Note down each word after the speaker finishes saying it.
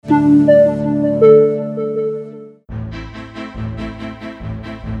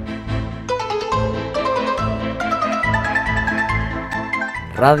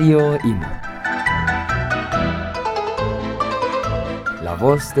Radio IMA. La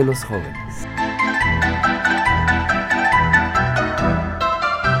voz de los jóvenes.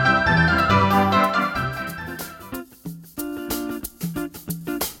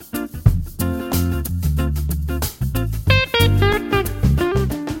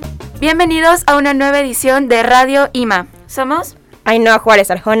 Bienvenidos a una nueva edición de Radio IMA. Somos Ainhoa Juárez,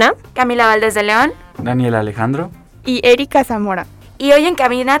 Camila Valdés de León, Daniel Alejandro y Erika Zamora. Y hoy en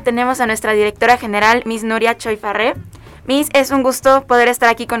cabina tenemos a nuestra directora general, Miss Nuria Choy Farré. Miss, es un gusto poder estar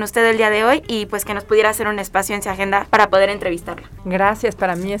aquí con usted el día de hoy y pues que nos pudiera hacer un espacio en su agenda para poder entrevistarla. Gracias,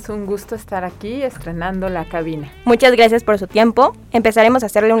 para mí es un gusto estar aquí estrenando la cabina. Muchas gracias por su tiempo. Empezaremos a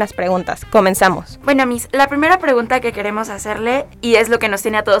hacerle unas preguntas. Comenzamos. Bueno, Miss, la primera pregunta que queremos hacerle, y es lo que nos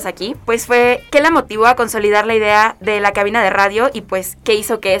tiene a todos aquí, pues fue ¿qué la motivó a consolidar la idea de la cabina de radio y pues qué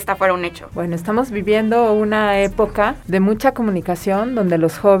hizo que esta fuera un hecho? Bueno, estamos viviendo una época de mucha comunicación donde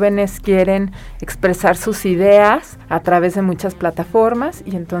los jóvenes quieren expresar sus ideas a través de muchas plataformas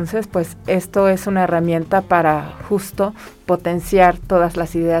y entonces pues esto es una herramienta para justo potenciar todas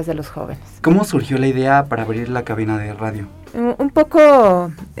las ideas de los jóvenes. ¿Cómo surgió la idea para abrir la cabina de radio? Un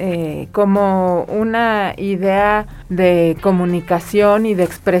poco como una idea de comunicación y de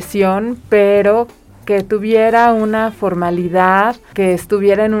expresión, pero que tuviera una formalidad, que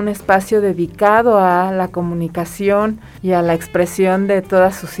estuviera en un espacio dedicado a la comunicación y a la expresión de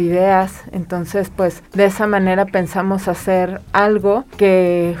todas sus ideas. Entonces, pues, de esa manera pensamos hacer algo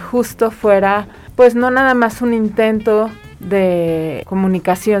que justo fuera, pues, no nada más un intento de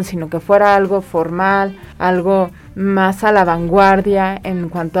comunicación, sino que fuera algo formal, algo más a la vanguardia en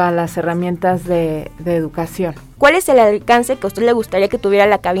cuanto a las herramientas de educación. ¿Cuál es el alcance que a usted le gustaría que tuviera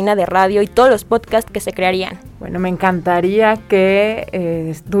la cabina de radio y todos los podcasts que se crearían? Bueno, me encantaría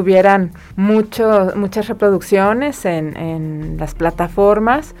que tuvieran muchas reproducciones en las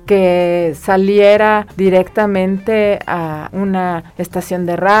plataformas, que saliera directamente a una estación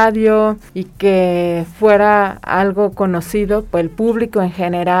de radio y que fuera algo conocido por el público en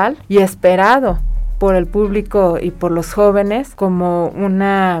general y esperado por el público y por los jóvenes como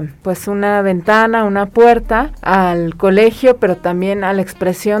una ventana, una puerta al colegio, pero también a la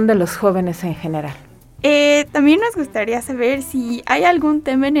expresión de los jóvenes en general. También nos gustaría saber si hay algún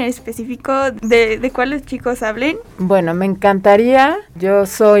tema en específico de cuál los chicos hablen. Bueno, me encantaría, yo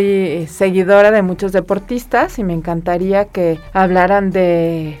soy seguidora de muchos deportistas y me encantaría que hablaran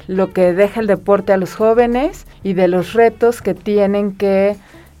de lo que deja el deporte a los jóvenes y de los retos que tienen que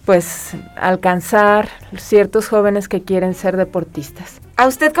pues alcanzar ciertos jóvenes que quieren ser deportistas. ¿A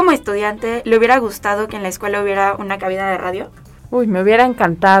usted como estudiante le hubiera gustado que en la escuela hubiera una cabina de radio? Me hubiera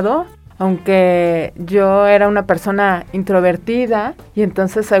encantado, aunque yo era una persona introvertida y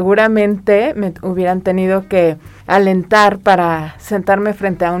entonces seguramente me hubieran tenido que alentar para sentarme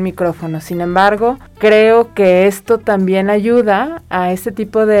frente a un micrófono. Sin embargo, creo que esto también ayuda a este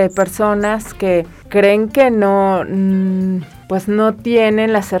tipo de personas que creen que no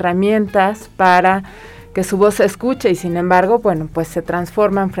tienen las herramientas para que su voz se escuche y sin embargo, pues se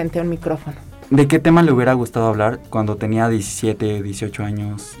transforman frente a un micrófono. ¿De qué tema le hubiera gustado hablar cuando tenía 17, 18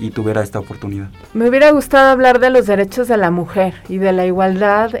 años y tuviera esta oportunidad? Me hubiera gustado hablar de los derechos de la mujer y de la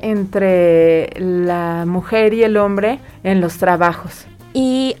igualdad entre la mujer y el hombre en los trabajos.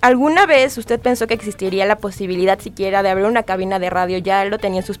 ¿Y alguna vez usted pensó que existiría la posibilidad siquiera de abrir una cabina de radio? ¿Ya lo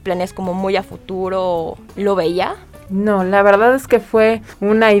tenía en sus planes como muy a futuro? ¿Lo veía? No, la verdad es que fue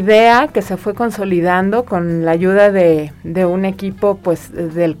una idea que se fue consolidando con la ayuda de un equipo pues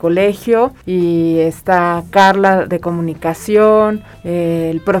del colegio y está Carla de comunicación,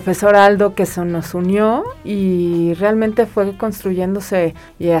 el profesor Aldo que nos unió y realmente fue construyéndose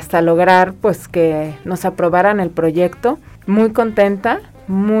y hasta lograr pues que nos aprobaran el proyecto. Muy contenta,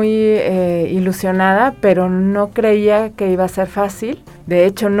 muy ilusionada, pero no creía que iba a ser fácil. De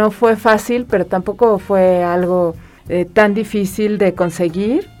hecho no fue fácil, pero tampoco fue algo tan difícil de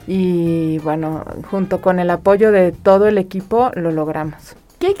conseguir y bueno, junto con el apoyo de todo el equipo lo logramos.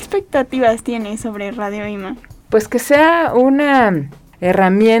 ¿Qué expectativas tiene sobre Radio IMA? Pues que sea una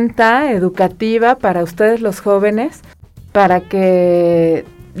herramienta educativa para ustedes los jóvenes, para que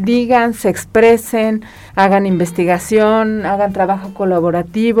digan, se expresen, hagan investigación, hagan trabajo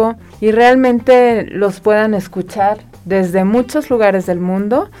colaborativo y realmente los puedan escuchar desde muchos lugares del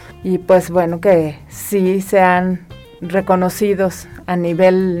mundo y pues bueno, que sí sean reconocidos a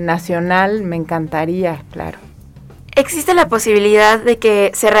nivel nacional, me encantaría, claro. ¿Existe la posibilidad de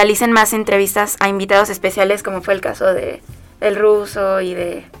que se realicen más entrevistas a invitados especiales como fue el caso de El Ruso y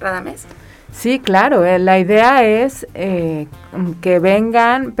de Radamés? Sí, claro, la idea es que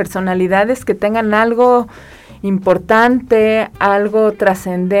vengan personalidades que tengan algo importante, algo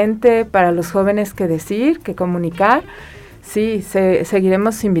trascendente para los jóvenes que decir, que comunicar, sí,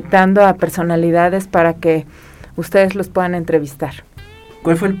 seguiremos invitando a personalidades para que ustedes los puedan entrevistar.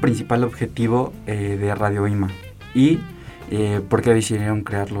 ¿Cuál fue el principal objetivo de Radio IMA? ¿Y por qué decidieron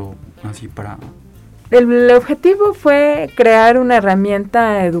crearlo así para...? El objetivo fue crear una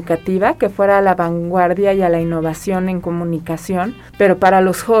herramienta educativa que fuera a la vanguardia y a la innovación en comunicación, pero para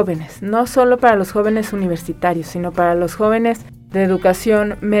los jóvenes, no solo para los jóvenes universitarios, sino para los jóvenes de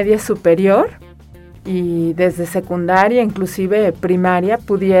educación media superior y desde secundaria, inclusive primaria,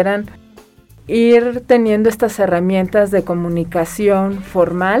 pudieran ir teniendo estas herramientas de comunicación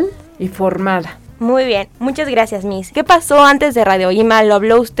formal y formada. Muy bien, muchas gracias, Miss. ¿Qué pasó antes de Radio IMA? ¿Lo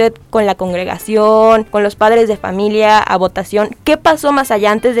habló usted con la congregación, con los padres de familia, a votación? ¿Qué pasó más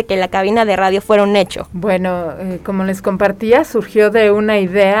allá antes de que la cabina de radio fuera un hecho? Bueno, como les compartía, surgió de una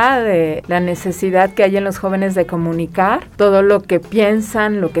idea de la necesidad que hay en los jóvenes de comunicar, todo lo que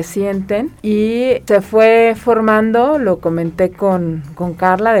piensan, lo que sienten, y se fue formando, lo comenté con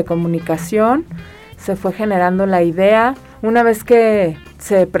Carla de comunicación, se fue generando la idea. Una vez que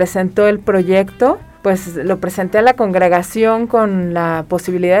se presentó el proyecto, pues lo presenté a la congregación con la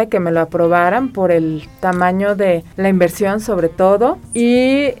posibilidad de que me lo aprobaran por el tamaño de la inversión sobre todo,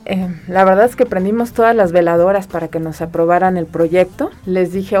 y la verdad es que prendimos todas las veladoras para que nos aprobaran el proyecto.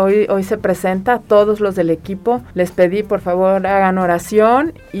 Les dije, hoy se presenta a todos los del equipo, les pedí por favor hagan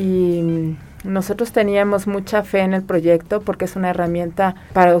oración, y nosotros teníamos mucha fe en el proyecto porque es una herramienta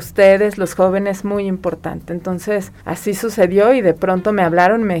para ustedes, los jóvenes, muy importante. Entonces, así sucedió y de pronto me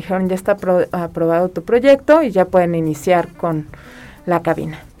hablaron y me dijeron, ya está aprobado tu proyecto y ya pueden iniciar con la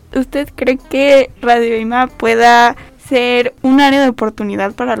cabina. ¿Usted cree que Radio IMA pueda ser un área de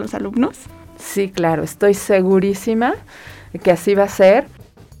oportunidad para los alumnos? Sí, claro, estoy segurísima de que así va a ser.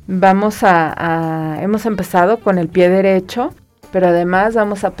 Hemos empezado con el pie derecho, pero además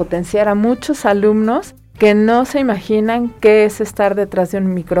vamos a potenciar a muchos alumnos que no se imaginan qué es estar detrás de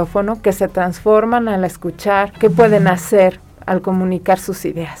un micrófono, que se transforman al escuchar, qué pueden hacer al comunicar sus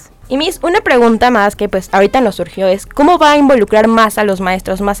ideas. Y Miss, una pregunta más que pues ahorita nos surgió es, ¿cómo va a involucrar más a los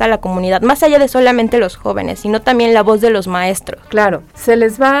maestros, más a la comunidad, más allá de solamente los jóvenes, sino también la voz de los maestros? Claro, se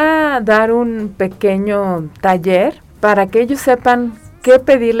les va a dar un pequeño taller para que ellos sepan qué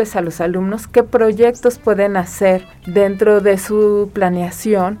pedirles a los alumnos, qué proyectos pueden hacer dentro de su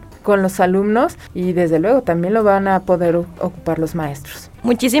planeación con los alumnos, y desde luego también lo van a poder ocupar los maestros.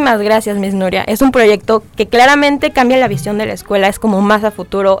 Muchísimas gracias, Miss Nuria. Es un proyecto que claramente cambia la visión de la escuela, es como más a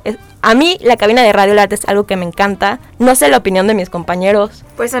futuro. A mí la cabina de Radio Arte es algo que me encanta. No sé la opinión de mis compañeros.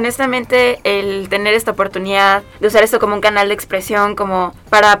 Pues honestamente el tener esta oportunidad de usar esto como un canal de expresión, como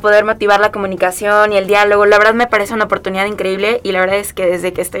para poder motivar la comunicación y el diálogo, la verdad me parece una oportunidad increíble, y la verdad es que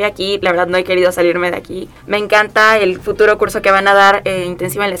desde que estoy aquí, la verdad no he querido salirme de aquí. Me encanta el futuro curso que van a dar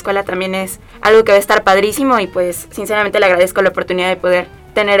intensivo en la escuela, también es algo que va a estar padrísimo, y pues sinceramente le agradezco la oportunidad de poder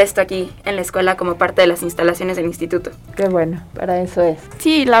tener esto aquí en la escuela como parte de las instalaciones del instituto. Qué bueno, para eso es.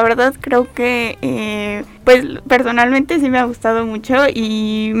 Sí, la verdad creo que pues personalmente sí me ha gustado mucho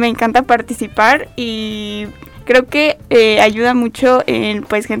y me encanta participar, y creo que ayuda mucho en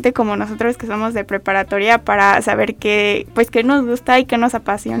pues gente como nosotros que somos de preparatoria para saber qué nos gusta y qué nos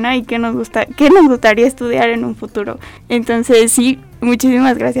apasiona y qué nos gustaría estudiar en un futuro. Entonces sí,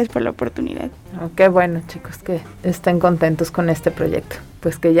 muchísimas gracias por la oportunidad. Oh, qué bueno, chicos, que estén contentos con este proyecto.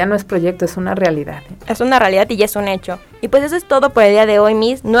 Pues que ya no es proyecto, es una realidad. Es una realidad y ya es un hecho. Y pues eso es todo por el día de hoy,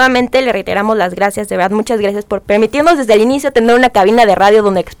 Miss. Nuevamente le reiteramos las gracias, de verdad, muchas gracias por permitirnos desde el inicio tener una cabina de radio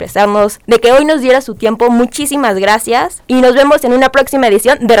donde expresarnos, de que hoy nos diera su tiempo. Muchísimas gracias y nos vemos en una próxima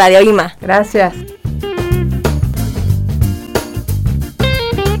edición de Radio IMA. Gracias.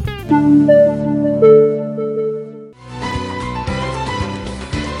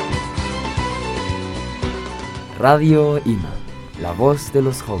 Radio IMA, la voz de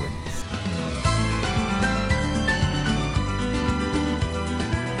los jóvenes.